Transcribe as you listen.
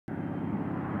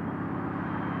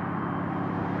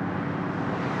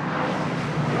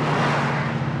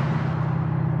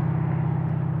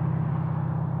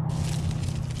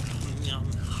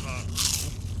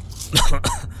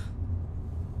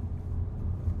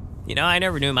You know, I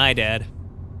never knew my dad.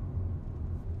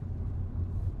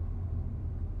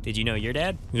 Did you know your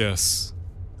dad? Yes,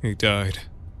 he died.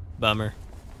 Bummer.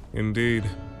 Indeed.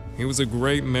 He was a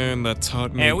great man that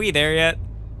taught me— Hey, are we there yet?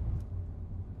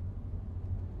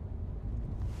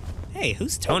 Hey,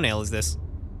 whose toenail is this?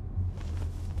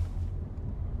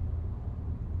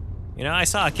 You know, I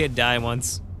saw a kid die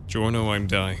once. Giorno, I'm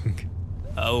dying.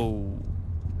 Oh.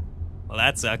 Well,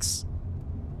 that sucks.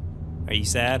 Are you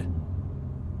sad?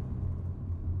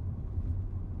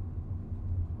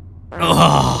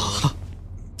 Oh.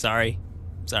 Sorry.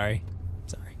 Sorry.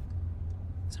 Sorry.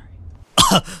 Sorry.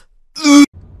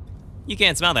 You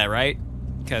can't smell that, right?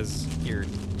 Because you're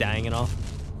dying and all?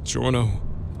 Giorno,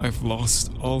 I've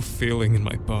lost all feeling in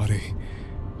my body.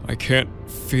 I can't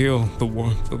feel the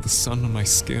warmth of the sun on my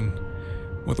skin,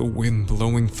 or the wind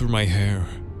blowing through my hair.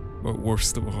 But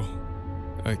worst of all,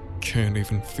 I can't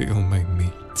even feel my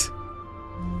meat.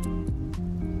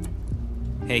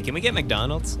 Hey, can we get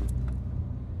McDonald's?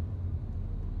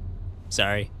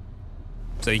 Sorry.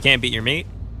 So you can't beat your meat?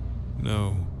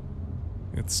 No,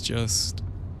 it's just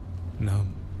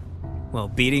numb. Well,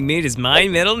 beating meat is my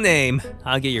middle name.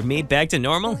 I'll get your meat back to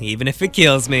normal, even if it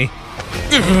kills me.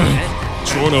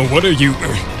 Giorno, what are you—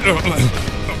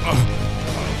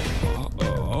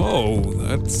 Oh,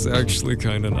 that's actually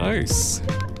kind of nice. What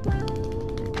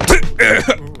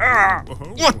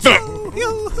the?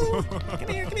 Come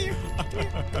here, come here.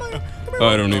 Come on.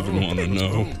 I don't even want to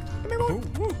know.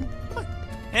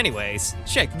 Anyways,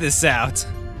 check this out.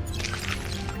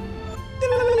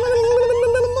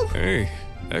 Hey,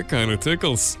 that kind of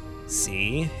tickles.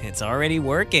 See, it's already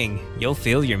working. You'll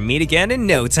feel your meat again in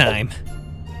no time.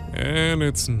 And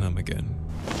it's numb again.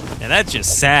 Now that's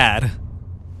just sad.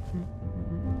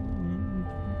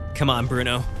 Come on,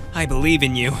 Bruno. I believe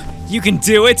in you. You can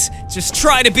do it. Just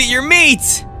try to beat your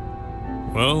meat.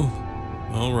 Well,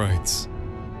 all right.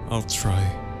 I'll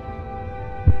try.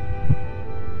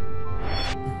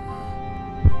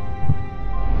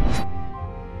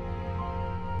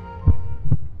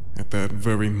 At that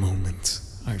very moment,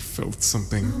 I felt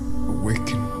something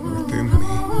awaken within me.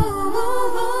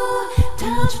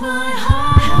 Touch my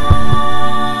heart.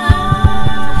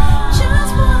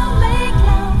 Just wanna make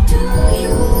love to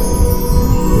you.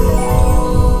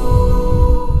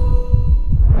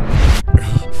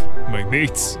 My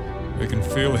meat. I can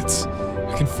feel it.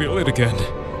 I can feel it again.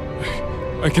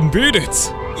 I can beat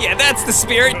it. Yeah, that's the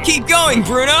spirit. Keep going,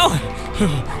 Bruno.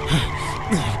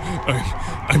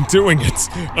 I'm doing it.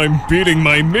 I'm beating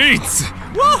my meat.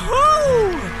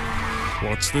 Woohoo!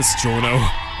 Watch this, Giorno.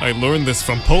 I learned this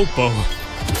from Polpo.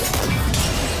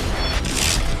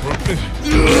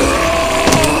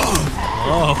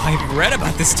 Oh, I've read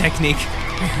about this technique.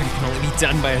 I heard it can only be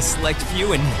done by a select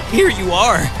few, and here you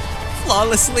are,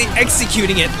 flawlessly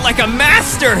executing it like a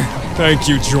master! Thank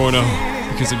you, Giorno.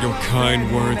 Because of your kind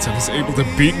words, I was able to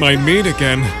beat my meat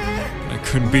again. I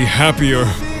couldn't be happier.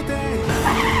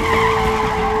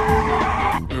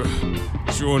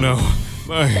 Giorno,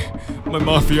 my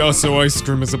mafioso ice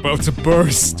cream is about to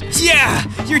burst. Yeah!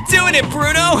 You're doing it,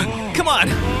 Bruno! Come on,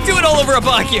 do it all over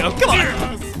Abbacchio, come on!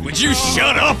 Would you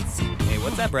shut up? Hey,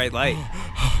 what's that bright light?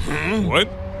 What?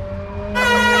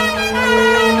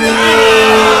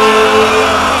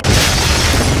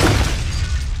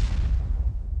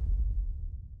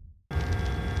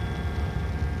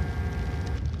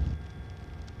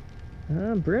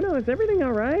 Bruno, is everything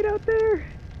alright out there?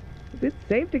 Is it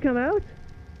safe to come out?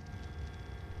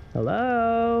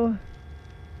 Hello?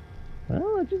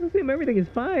 Well, let's just assume everything is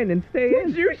fine and stay in.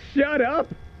 Would you shut up?